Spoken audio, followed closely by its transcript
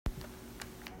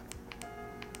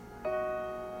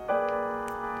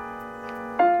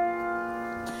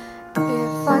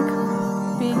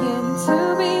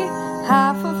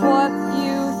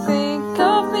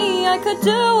could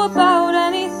do about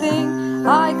anything.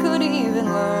 I could even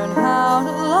learn how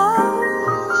to love.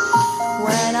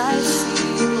 When I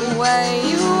see the way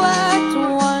you act,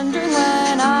 wondering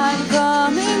when I'm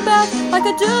coming back, I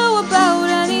could do about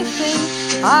anything.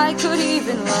 I could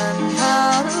even learn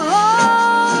how to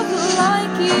love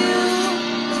like you.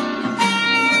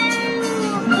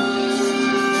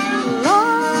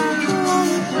 Love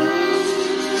like you.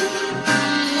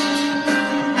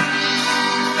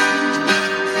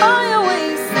 I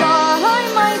always thought I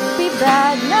might be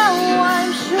bad, now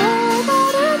I'm sure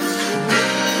that it's true.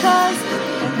 'Cause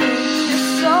I think you're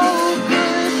so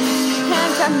good,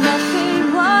 can't have nothing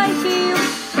like you.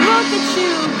 Look at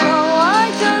you go, I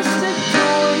just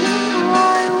adore you.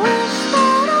 I wish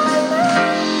that I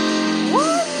knew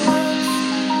what makes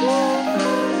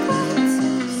living so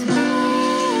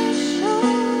special.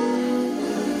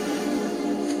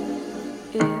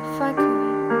 If I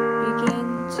could begin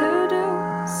to do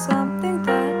something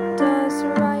that does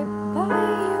right by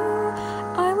you,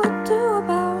 I would do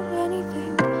about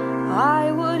anything. I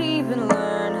would even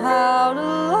learn how to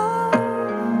love.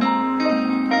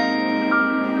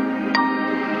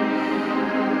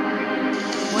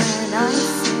 When I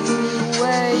see the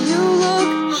way you look,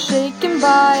 shaken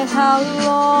by how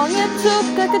long it took,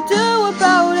 I could do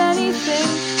about anything.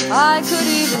 I could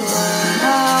even learn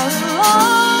how to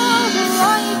love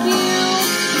like you.